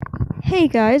Hey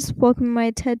guys, welcome to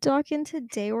my TED Talk, and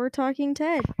today we're talking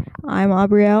TED. I'm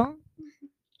Aubrielle,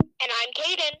 And I'm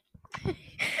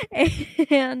Kaden.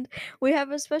 and we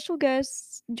have a special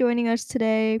guest joining us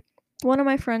today. One of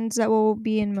my friends that will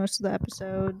be in most of the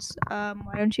episodes. Why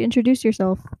don't you introduce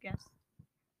yourself, guest?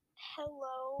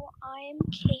 Hello, I'm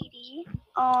Katie.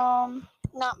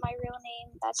 Not my real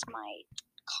name. That's my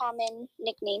common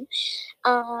nickname.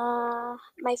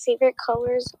 My favorite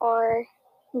colors are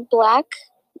black,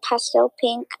 pastel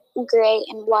pink, gray,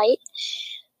 and white.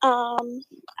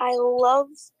 I love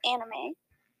anime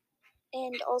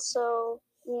and also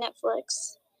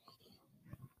Netflix.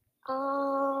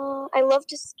 I love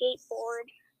to skateboard.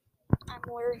 I'm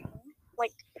learning,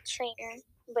 like a trainer.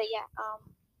 But yeah,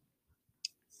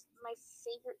 my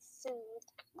favorite food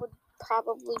would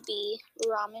probably be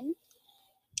ramen.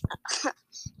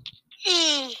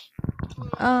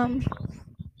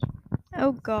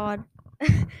 Oh God.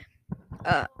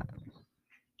 What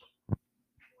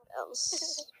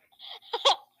else?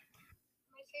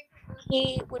 My favorite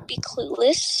movie would be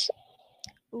Clueless.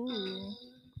 Ooh.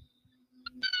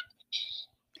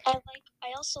 I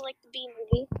also like the Bee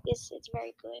movie. It's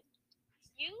very good.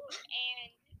 You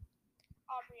and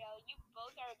Aubrielle, you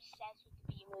both are obsessed with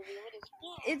the Bee movie. What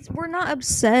is We're not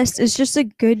obsessed. It's just a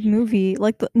good movie.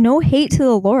 Like no hate to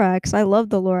the Lorax. I love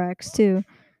the Lorax too.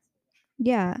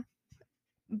 Yeah,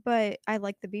 but I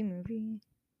like the B movie.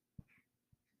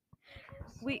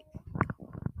 We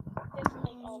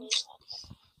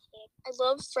I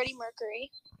love Freddie Mercury.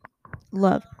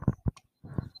 love.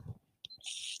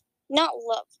 Not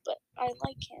love, but I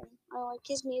like him. I like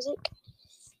his music.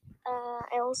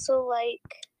 I also like.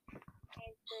 I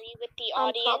agree with the I'm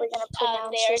audience. probably Gonna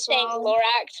pronounce they're saying wrong.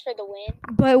 Lorax for the win.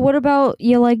 But what about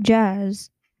you like jazz?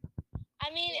 I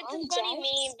mean, it's a funny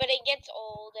meme, but it gets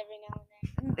old every now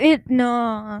and then.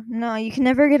 No, you can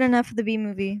never get enough of the B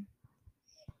movie.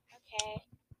 Okay.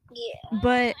 Yeah. But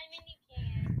I mean, you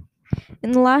can.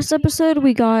 in the last episode,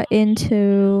 we got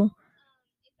into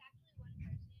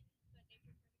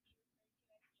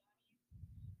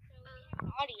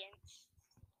Audience.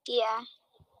 Yeah.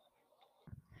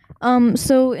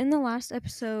 So in the last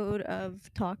episode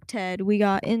of Talk TED, we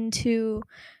got into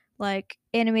like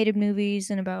animated movies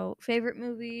and about favorite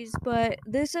movies, but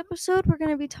this episode we're going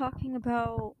to be talking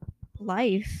about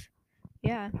life.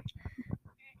 Yeah.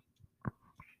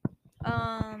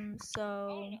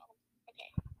 So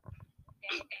Okay.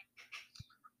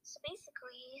 So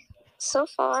basically, so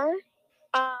far,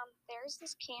 there's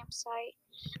this campsite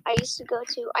I used to go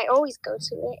to. I always go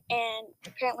to it, and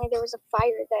apparently there was a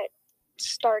fire that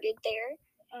started there.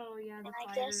 Oh yeah, and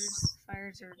I guess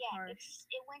fires are harsh.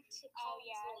 it went to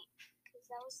because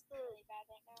that was the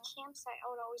campsite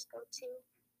I would always go to.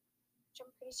 Which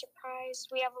I'm pretty surprised.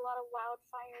 We have a lot of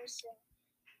wildfires and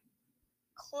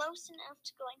close enough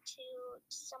to going to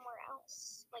somewhere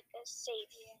else, like a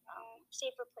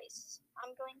safer place.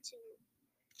 I'm going to.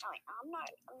 I'm not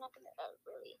gonna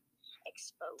really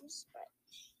expose, but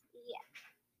yeah.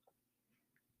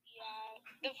 Yeah,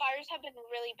 the fires have been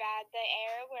really bad. The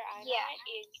air where I'm at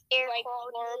is like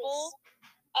horrible.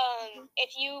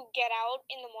 If you get out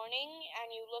in the morning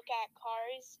and you look at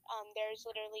cars, there's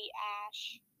literally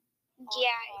ash.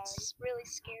 Yeah, it's really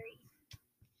scary.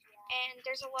 And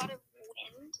there's a lot of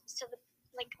wind, so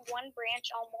one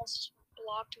branch almost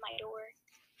blocked my door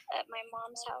at my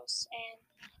mom's house, and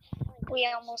we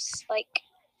almost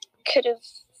could have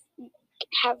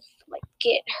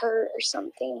get hurt or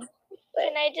something. But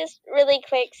can I just really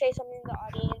quick say something the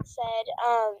audience said?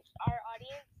 Our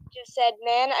audience just said,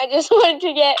 "Man, I just wanted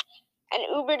to get an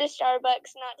Uber to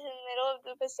Starbucks, not to the middle of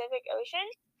the Pacific Ocean."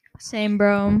 Same,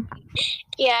 bro.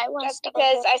 Yeah, that's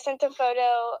because I sent a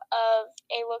photo of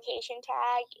a location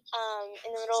tag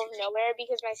in the middle of nowhere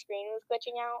because my screen was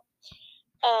glitching out.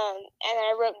 And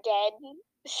I wrote dead.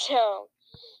 So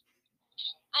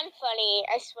I'm funny,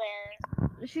 I swear.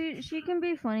 She can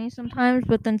be funny sometimes,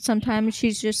 but then sometimes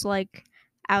she's just like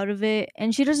out of it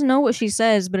and she doesn't know what she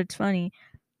says, but it's funny.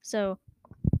 So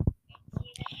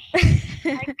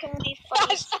I can be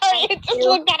funny. Sorry, I just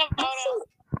looked at a photo.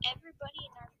 Everybody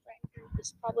in our friend group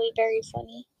is probably very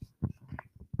funny.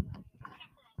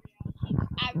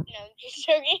 No, just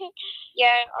joking.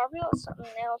 Yeah, Aubrey is something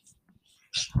else.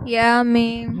 Yeah,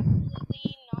 me.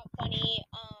 Completely not funny.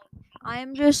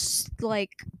 I'm just like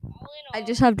All in I all,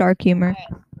 just have dark humor. not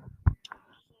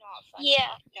funny.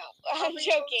 Yeah, no, I'm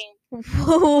joking.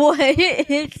 What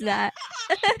is that?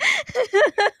 Our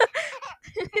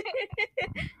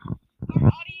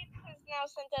audience has now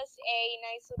sent us a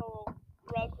nice little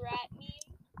Rugrat meme.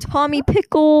 Tommy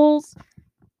Pickles.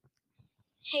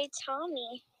 Hey,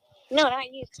 Tommy. No, not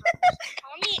you, Tommy.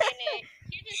 Tommy in it.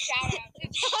 Here's a shout out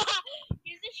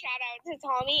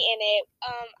Tommy in it.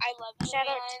 I love you, Shout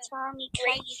man. out to Tommy.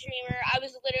 Great streamer. I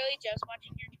was literally just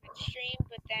watching your Twitch stream,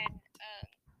 but then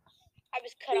I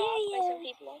was cut off by some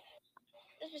people.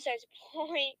 That's besides the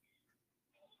point.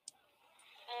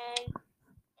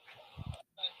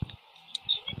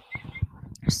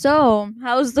 So,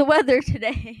 how's the weather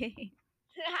today?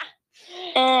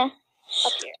 Up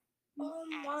here. Oh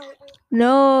my.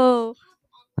 No.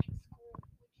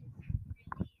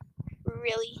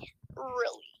 Really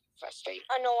frustrating.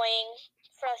 Annoying.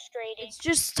 Frustrating. It's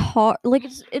just hard. Like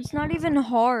it's not even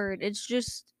hard. It's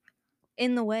just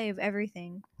in the way of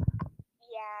everything.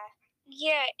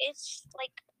 Yeah, it's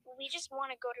like we just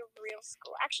want to go to real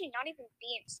school. Actually, not even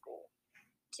be in school.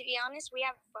 To be honest, we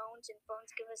have phones, and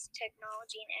phones give us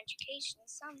technology and education.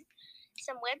 Some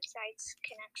websites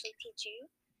can actually teach you.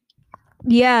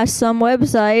 Yeah, some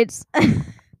websites.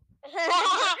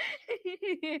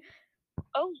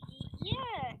 Oh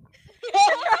yeah.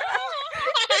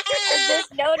 I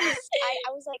just noticed.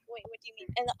 I was like, wait, what do you mean?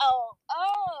 And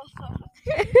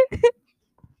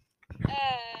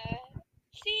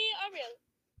see, Ariel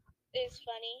is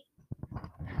funny.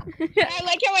 I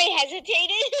like how I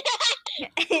hesitated.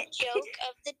 Joke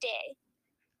of the day.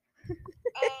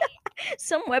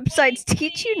 Some websites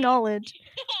teach you knowledge.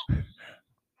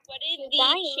 What did the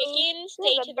chicken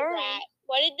say to the rat?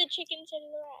 What did the chicken say to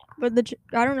the rat? But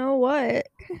I don't know what.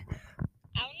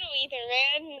 I don't know either,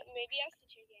 man. Maybe ask the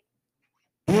chicken.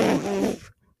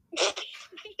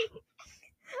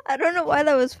 I don't know why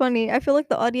that was funny. I feel like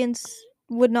the audience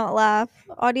would not laugh.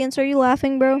 Audience, are you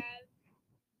laughing, bro?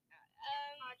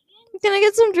 Can I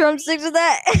get some drumsticks with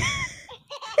that?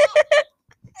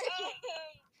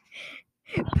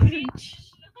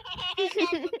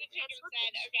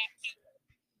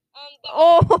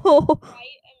 Oh.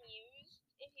 Quite amused,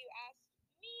 if you ask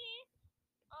me.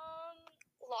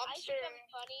 Lobster. I think I'm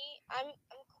funny. I'm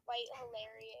quite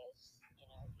hilarious. You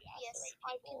know, if you ask the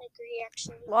right people. I can agree.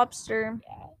 Actually. Lobster.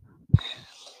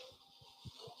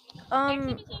 Next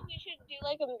episode we should do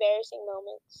like embarrassing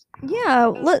moments.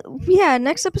 Yeah.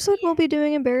 Next episode we'll be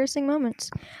doing embarrassing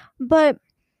moments, but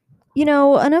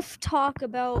enough talk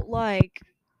about like.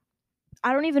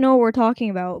 I don't even know what we're talking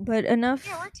about, but enough.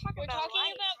 Yeah, we're talking about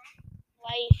life.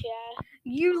 Yeah.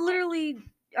 You literally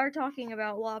are talking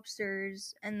about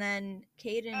lobsters, and then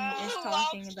Caden is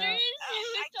talking lobsters? about. Who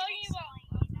was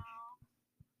talking about?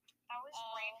 That was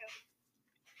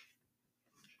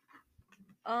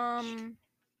random.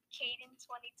 Caden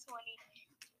 2020.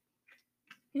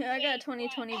 Yeah, I got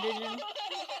 2020 vision.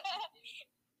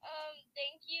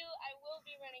 Thank you. I will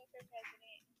be running for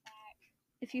president.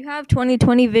 If you have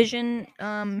 2020 vision,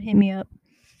 hit me up.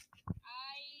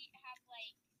 I have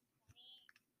like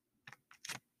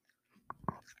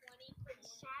 20.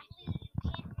 Sadly, you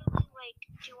can't really like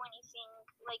do anything.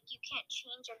 Like you can't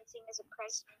change anything as a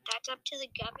president. That's up to the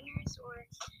governors or.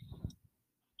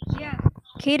 Yeah.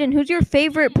 Caden, who's your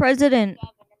favorite president?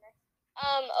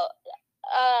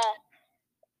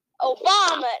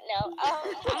 Obama. No.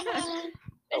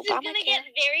 This is gonna get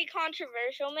very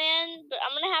controversial, man. But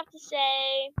I'm gonna have to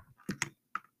say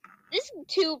this is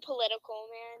too political,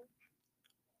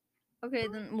 man. Okay,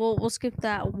 then we'll skip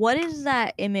that. What is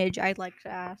that image? I'd like to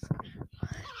ask.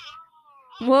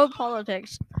 What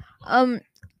politics?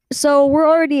 So we're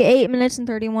already 8 minutes and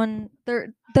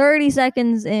 30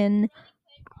 seconds in.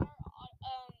 Our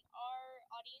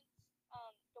audience,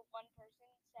 the one person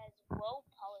says, "Whoa,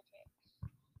 politics."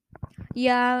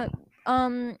 Yeah.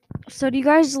 So do you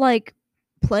guys like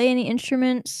play any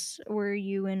instruments? Were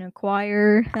you in a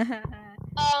choir?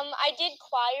 I did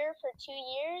choir for 2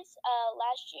 years.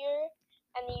 Last year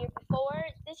and the year before.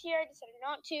 This year I decided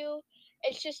not to.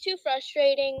 It's just too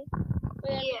frustrating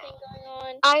with everything going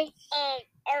on.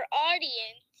 Our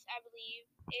audience, I believe,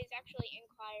 is actually in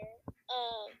choir.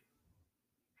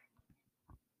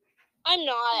 I'm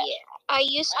not. Yeah, I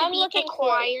used to be in a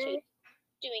choir.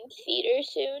 Doing theater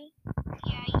soon.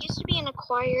 Yeah, I used to be in a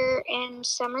choir in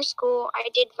summer school. I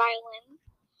did violin.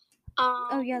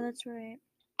 Oh yeah, that's right.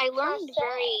 I learned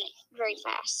very, very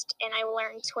fast, and I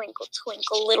learned Twinkle,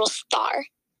 Twinkle, Little Star.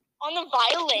 On the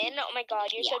violin? Oh my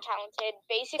god, you're so talented.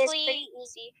 Basically, it's pretty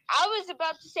easy. I was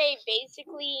about to say,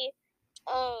 basically,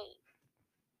 I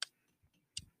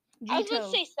was about to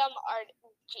say some art.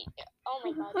 Oh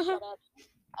my god, shut up.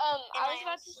 I was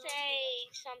about to say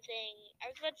something. I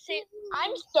was about to say,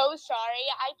 I'm so sorry.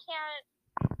 I can't.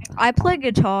 I play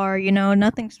guitar,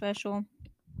 nothing special.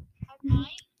 I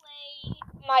play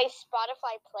my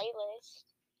Spotify playlist.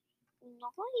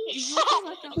 Nice.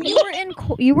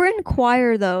 You were in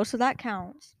choir though, so that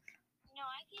counts. No,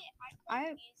 I play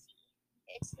music.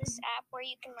 It's this app where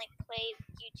you can like play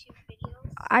YouTube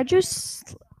videos. I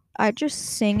just I just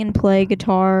sing and play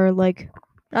guitar. Like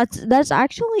that's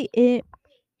actually it.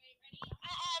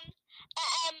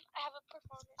 I have a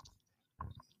performance.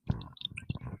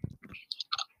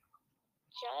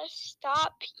 Just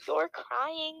stop your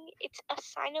crying. It's a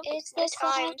sign of the times.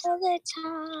 Sign of the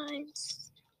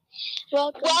times.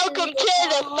 Welcome to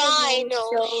the final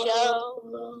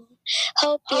show.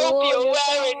 Hope you're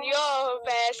wearing your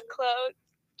best clothes.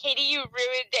 Katie, you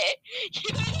ruined it. You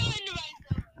ruined my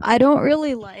song. I don't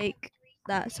really like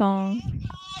that song.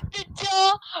 The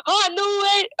door on the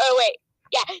way. Oh wait,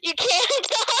 yeah, you can't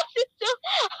stop the door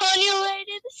on your way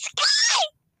to the sky.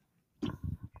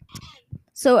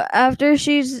 So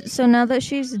now that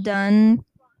she's done,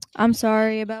 I'm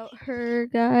sorry about her,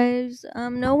 guys.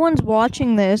 No one's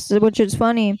watching this, which is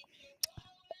funny.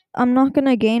 I'm not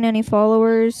gonna gain any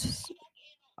followers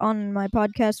on my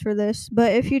podcast for this,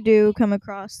 but if you do come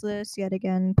across this yet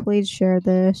again, please share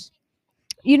this.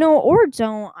 Or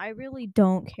don't. I really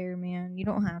don't care, man. You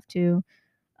don't have to.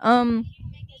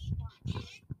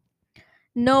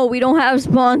 No, we don't have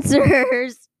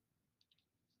sponsors.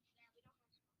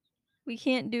 We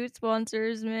can't do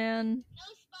sponsors, man.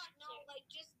 No, like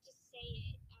just to say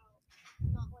it out,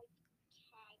 not like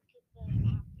tag the app in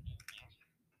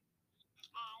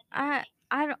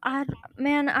there.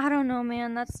 Man, I don't know,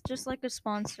 man. That's just like a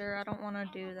sponsor. I don't want to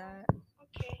do that.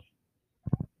 Okay.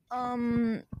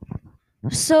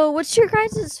 So what's your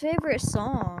guys' favorite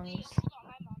songs?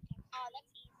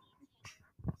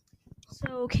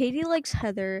 So Katie likes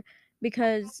Heather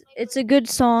because it's a good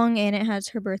song and it has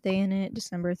her birthday in it,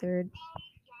 December 3rd.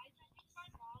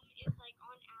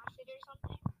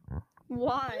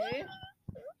 Why?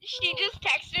 She just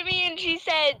texted me and she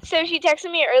said, so she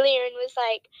texted me earlier and was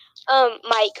like,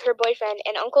 Mike, her boyfriend,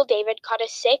 and Uncle David caught a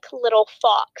sick little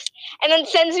fox. And then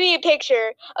sends me a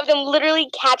picture of them literally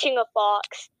catching a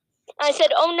fox. And I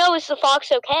said, oh no, is the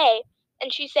fox okay?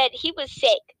 And she said, he was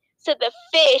sick. So the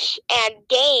fish and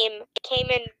game came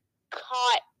and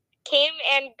got him.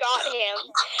 And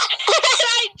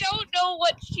I don't know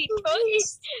what she took, but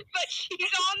she's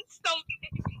on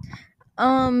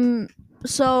something.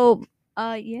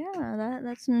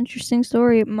 That's an interesting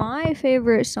story. My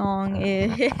favorite song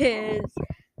is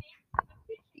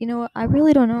you know what? I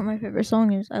really don't know what my favorite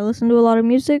song is. I listen to a lot of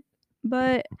music,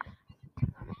 but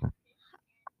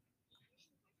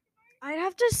I'd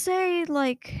have to say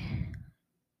like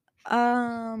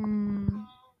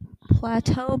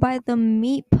Plateau by the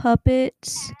Meat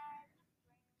Puppets,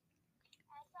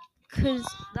 cuz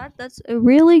that's a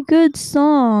really good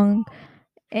song,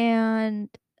 and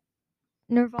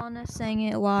Nirvana sang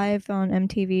it live on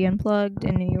MTV Unplugged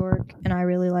in New York, and I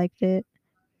really liked it.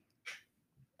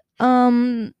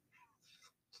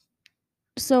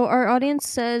 So our audience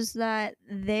says that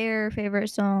their favorite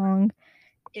song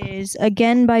is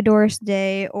Again by Doris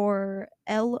Day or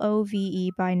Love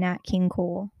by Nat King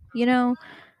Cole. You know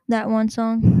that one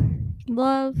song?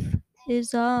 Love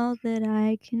is all that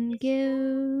I can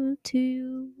give to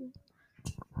you.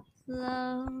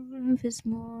 Love is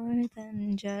more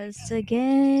than just a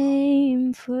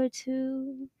game for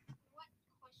two.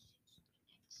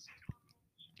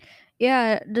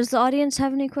 Yeah, does the audience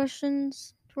have any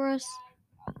questions for us?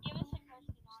 Give us a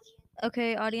question, audience.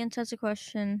 Okay, audience has a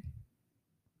question.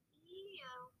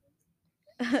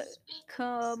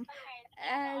 Come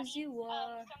as you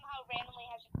are. Somehow randomly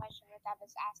has a question without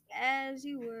us asking. As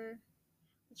you were.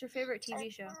 What's your favorite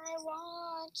TV show? I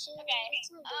want you. Okay.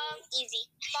 Easy.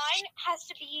 Mine has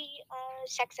to be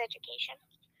Sex Education.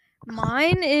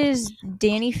 Mine is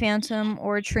Danny Phantom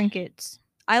or Trinkets.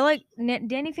 I like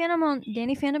Danny Phantom.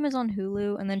 Danny Phantom is on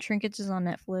Hulu, and then Trinkets is on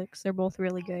Netflix. They're both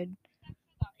really good.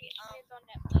 It's on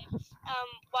Netflix.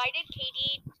 Why did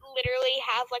Katie literally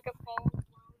have like a phone?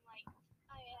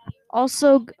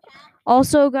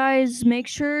 Also, guys, make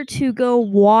sure to go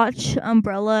watch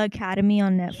Umbrella Academy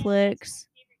on Netflix.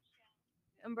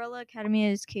 Umbrella Academy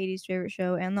is Katie's favorite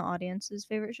show and the audience's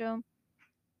favorite show.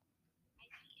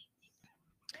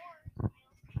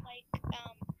 Like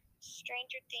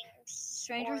Stranger Things.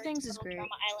 Stranger Things is great.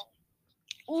 Drama Island.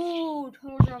 Ooh,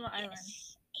 Total Drama Island.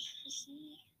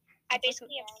 I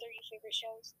basically have 3 favorite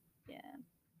shows. Yeah.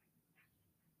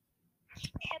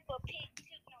 Peppa Pig.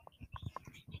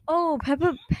 Oh,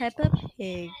 Peppa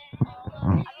Pig. I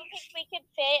don't think we could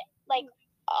fit like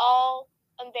all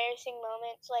embarrassing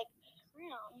moments. Like,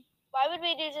 why would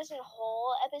we do just a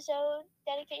whole episode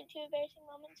dedicated to embarrassing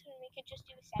moments when we could just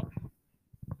do a segment?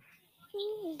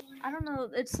 I don't know.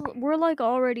 We're like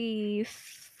already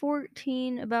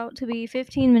 14, about to be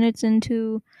 15 minutes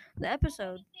into the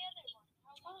episode.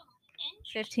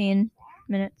 15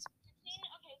 minutes.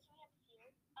 Okay, so we have a few.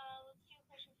 Let's do a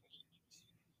question for each.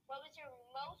 What was your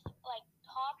most like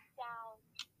top dog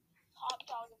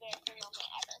American moment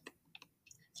ever.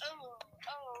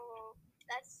 Oh,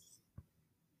 that's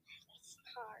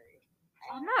hard.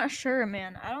 I'm not sure,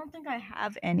 man. I don't think I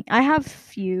have any. I have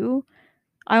few.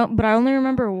 But I only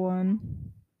remember one.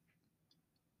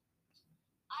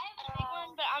 I have a big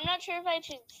one, but I'm not sure if I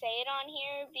should say it on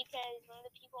here because one of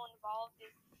the people involved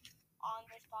is on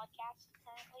this podcast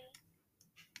currently.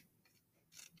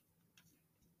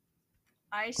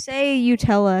 I say you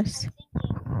tell us.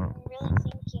 I'm really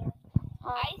thinking.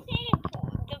 I think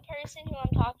the person who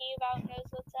I'm talking about knows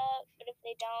what's up, but if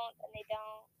they don't, then they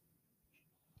don't.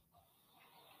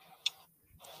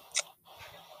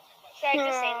 Should I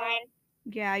just say mine?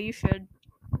 Yeah, you should.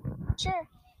 Sure.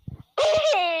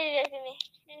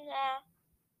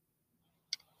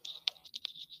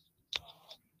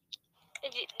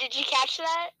 Did you catch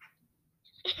that?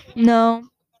 No.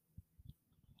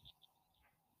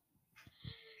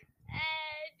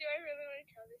 Do I really want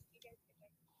to tell this to you guys again?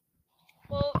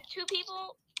 Well, two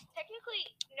people, technically,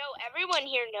 no, everyone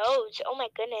here knows. Oh my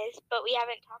goodness, but we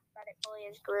haven't talked about it fully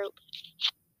as a group.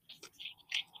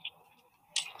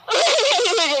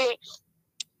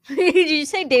 Did you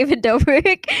say David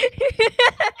Dobrik? I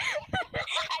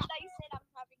thought you said I'm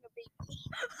having a baby.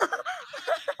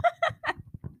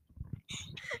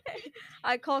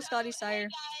 I call Scotty Sire. Hey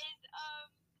guys,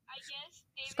 I guess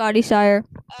David, Scotty Sire.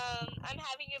 I'm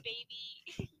having a baby.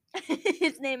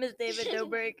 His name is David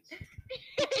Dobrik.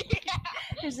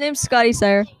 His name's Scotty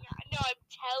Sire. No, I'm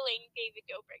telling David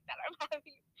Dobrik that I'm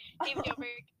having David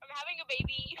Dobrik. I'm having a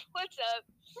baby. What's up?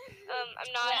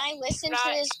 I'm not. When I listen to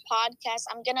this podcast,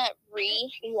 I'm gonna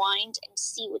rewind and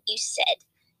see what you said.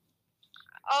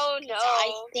 Oh no!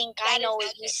 I think I know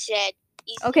what you said.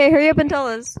 Okay, hurry up and tell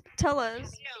us. Tell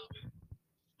us.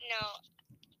 No.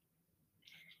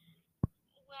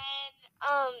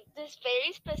 When this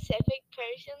very specific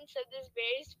person said this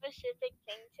very specific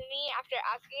thing to me after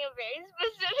asking a very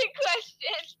specific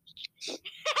question.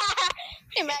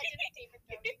 Imagine if David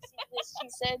Dobrik sees this. He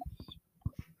said,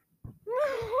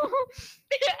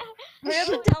 Hurry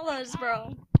up and tell us,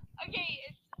 bro. Okay,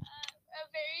 it's a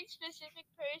very specific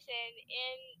person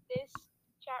in this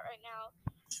chat right now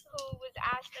who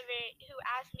asked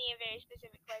me a very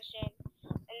specific question,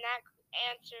 and that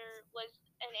answer was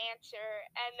an answer,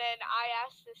 and then I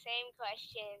asked the same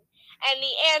question, and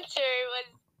the answer was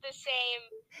the same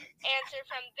answer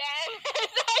from them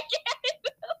as I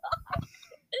get.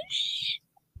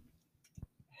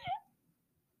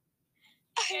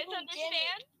 You guys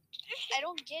understand? I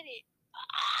don't get it.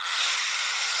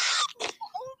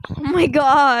 Oh my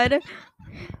god.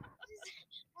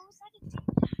 What was that, a demon?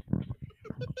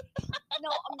 No,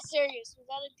 I'm serious. Was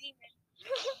that a demon?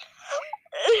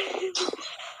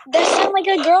 That sounded like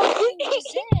a girl playing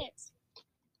resist.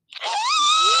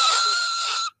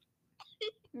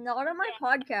 Not on my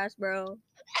podcast, bro.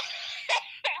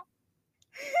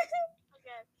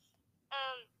 Okay.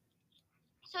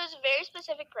 So it's a very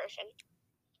specific person.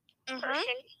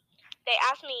 They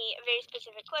asked me a very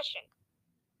specific question.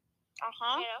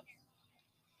 You know?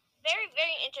 Very,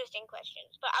 very interesting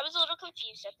questions, but I was a little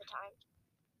confused at the time.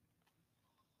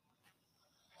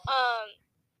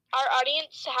 Our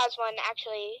audience has one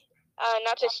actually,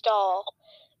 not to stall,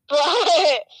 but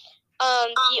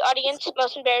the audience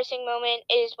most embarrassing moment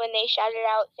is when they shouted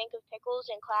out "Think of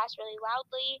pickles" in class really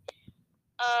loudly.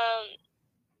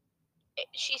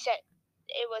 She said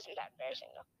it wasn't that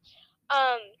embarrassing though.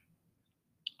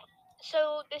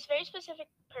 So this very specific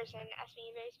person asked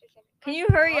me a very specific question. Can you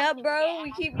hurry up, bro?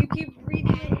 You keep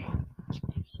reading it.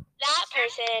 That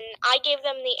person, I gave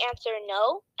them the answer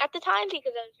no at the time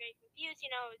because I was very confused. You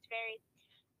know, it's very.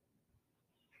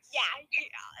 Yeah,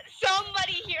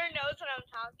 somebody here knows what I'm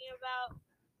talking about.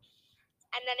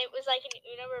 And then it was like an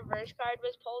Uno reverse card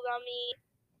was pulled on me.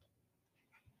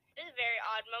 This is a very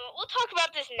odd moment. We'll talk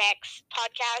about this next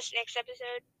podcast, next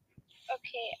episode.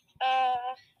 Okay,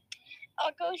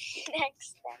 I'll go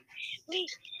next then. Wait,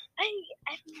 I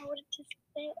don't know what to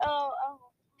say.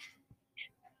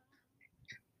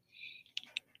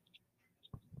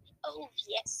 Oh,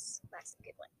 yes, that's a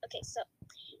good one. Okay, so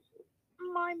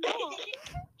my mom.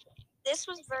 This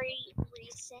was very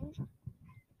recent.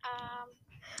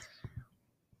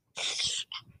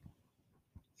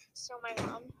 So my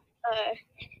mom,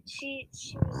 she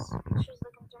was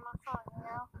looking through my phone, you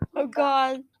know. Oh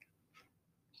god.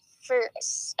 For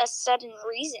a sudden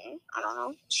reason, I don't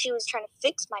know. She was trying to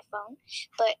fix my phone,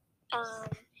 but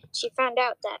she found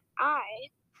out that I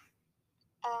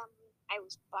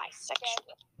was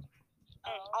bisexual,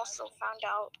 and also found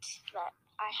out that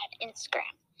I had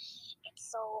Instagram.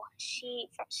 So she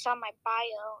saw my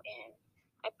bio, and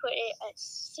I put it as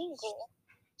single,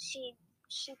 she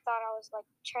thought I was like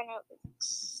trying to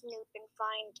snoop and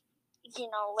find,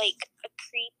 like a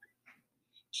creep.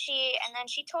 And then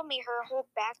she told me her whole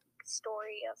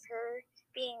backstory of her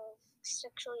being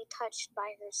sexually touched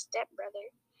by her stepbrother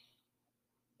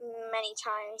many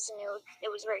times, and it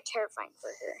was very terrifying for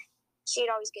her. She'd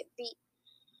always get beat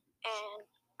and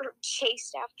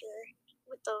chased after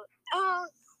with the. Oh,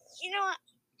 you know what?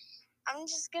 I'm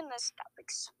just gonna stop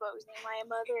exposing my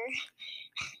mother.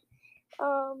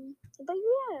 But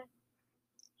yeah,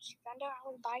 she found out I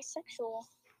was bisexual.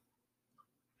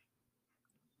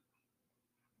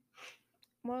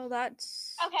 Well,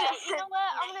 that's Okay, you know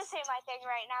what? I'm gonna say my thing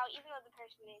right now, even though the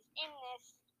person is in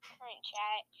this current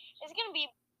chat. It's gonna be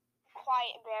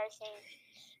quite embarrassing.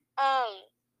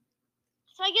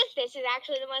 So I guess this is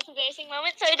actually the most embarrassing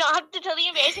moment, so I don't have to tell the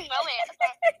embarrassing moment.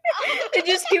 Did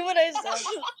you see what I said?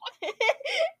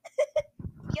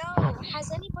 Yo,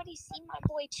 has anybody seen my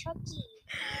boy Chucky?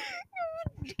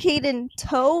 Caden,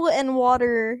 toe and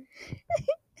water.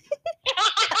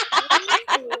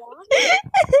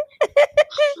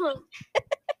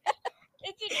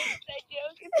 It's an inside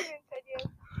joke. It's an inside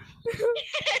joke.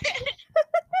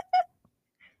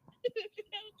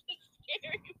 That was a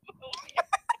scary moment.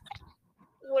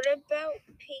 What about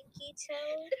Pinky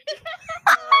Toe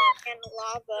and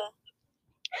Lava?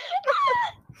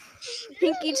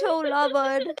 Pinky toe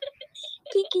lavaed.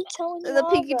 Pinky Toe and The Lava.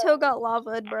 pinky toe got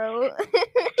lavaed, bro.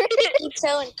 Pinky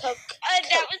Toe and Coke.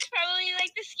 That was probably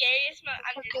like the scariest moment.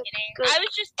 I'm just kidding. I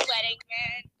was just sweating,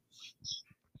 man.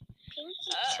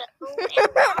 Pinky Toe and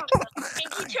Lava.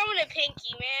 Pinky toe and a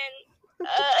pinky, man.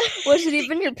 Was it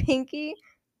even your pinky?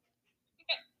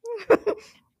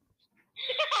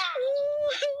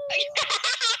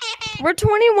 We're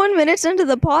 21 minutes into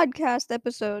the podcast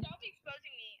episode. Stop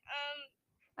exposing me.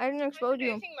 I didn't The expose most you.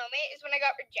 embarrassing moment is when I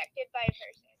got rejected by a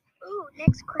person. Ooh,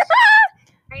 next question.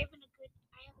 Even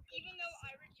though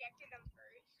I rejected them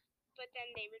first, but then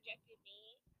they rejected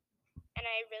me, and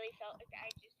I really felt like I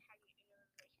just had my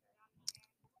universe on me.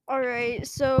 All right,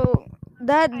 so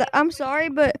I'm sorry,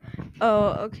 but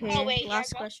okay. Oh, wait, Last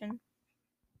yeah, go. question.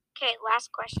 Okay, last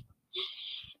question.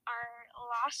 Our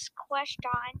last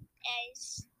question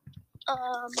is,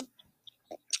 let's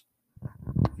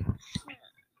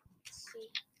see.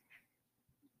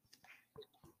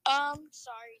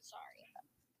 Sorry.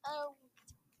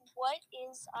 What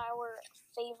is our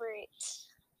favorite?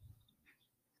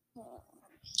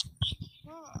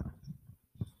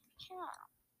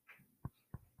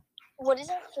 What is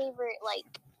our favorite,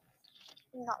 like,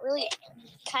 not really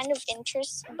kind of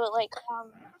interest, but like,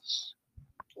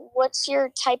 what's your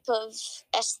type of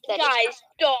aesthetic? Guys,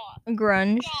 stop.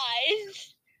 Grunge.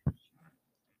 Guys.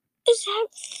 Is that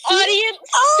Audience,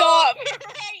 stop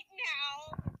right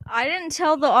now. I didn't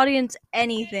tell the audience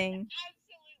anything.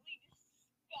 Absolutely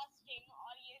disgusting,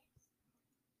 audience.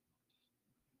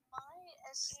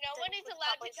 No one is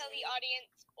allowed to tell the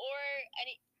audience or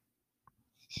any.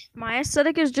 My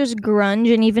aesthetic is just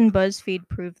grunge, and even BuzzFeed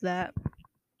proved that.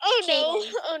 Oh no!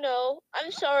 Caden. Oh no!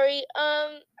 I'm sorry.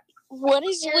 What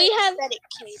is your We have- aesthetic,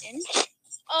 Caden?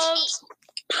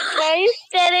 My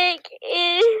aesthetic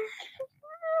is.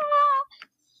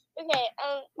 Okay.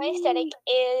 My aesthetic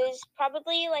is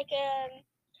probably like I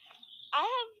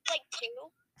have like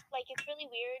two. Like it's really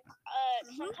weird.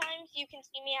 Sometimes you can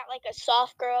see me at like a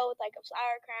soft girl with like a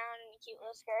flower crown and a cute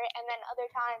little skirt, and then other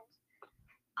times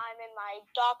I'm in my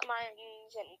Doc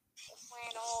Martens and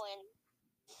flannel and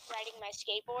riding my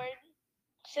skateboard.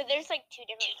 So there's like two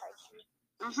different parts of me.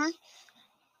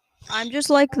 I'm just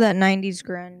like that 90s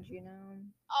grunge, you know?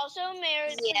 Also,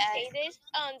 Mayor, to Yeah. say this,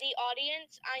 the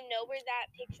audience, I know where that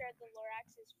picture at the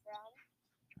Lorax is from.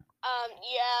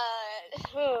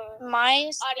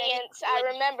 My Audience, I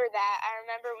remember that. I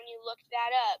remember when you looked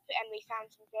that up, and we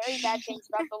found some very bad things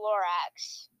about the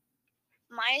Lorax.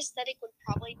 My aesthetic would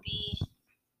probably be,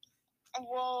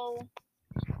 well,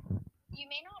 you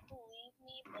may not believe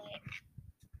me, but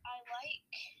I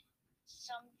like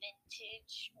some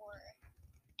vintage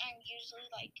and usually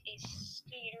like a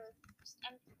skater.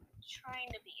 I'm trying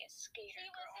to be a skater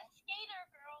girl. Skater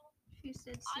girl. She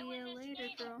said, I was a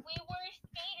skater. We were a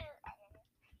skater. I don't know.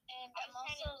 And I I'm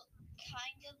was also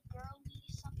kind of girly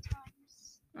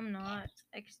sometimes. I'm not.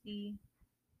 XD.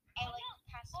 I like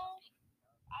pastel.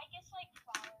 I guess like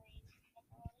flowery.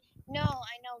 No,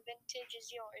 I know vintage is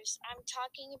yours. I'm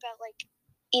talking about like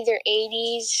either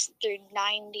 80s through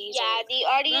 90s. Yeah, the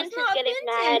audience is getting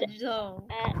mad though.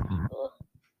 at people.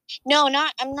 No,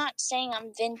 I'm not saying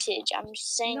I'm vintage. I'm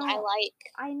saying I No. like.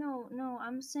 I know, no,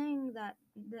 I'm saying that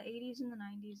the 80s and the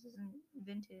 90s isn't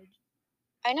vintage.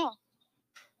 I know.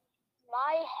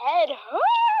 My head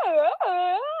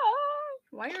hurts.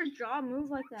 Why are jaw move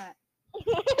like that?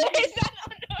 Is that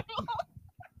not normal?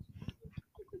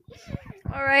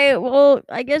 All right. Well,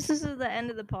 I guess this is the end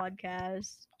of the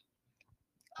podcast.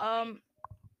 Everybody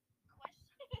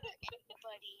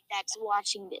that's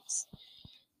watching this,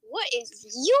 what is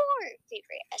your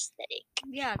favorite aesthetic?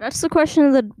 Yeah, that's the question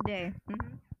of the day. We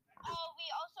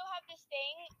also have this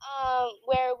thing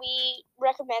where we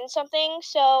recommend something.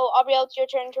 So, Aubrielle, it's your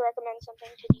turn to recommend something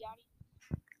to the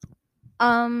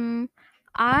audience.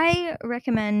 I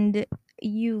recommend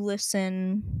you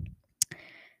listen.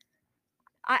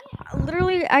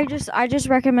 I just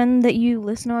recommend that you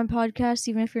listen to my podcast,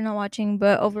 even if you're not watching.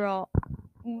 But overall,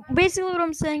 basically, what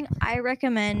I'm saying, I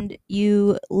recommend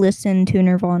you listen to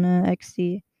Nirvana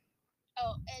XC.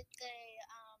 Oh, the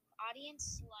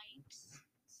audience likes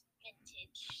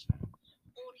vintage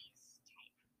oldies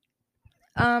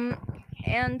type.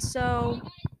 And so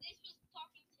This was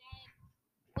Talking Ted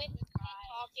with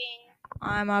talking.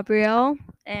 I'm Abrielle,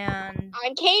 and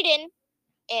I'm Caden.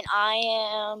 And I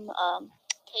am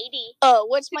Katie. Oh,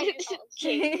 what's my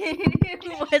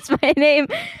what's my name?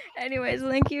 Anyways,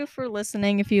 thank you for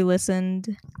listening. If you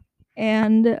listened,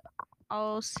 and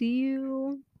I'll see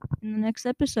you in the next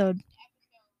episode.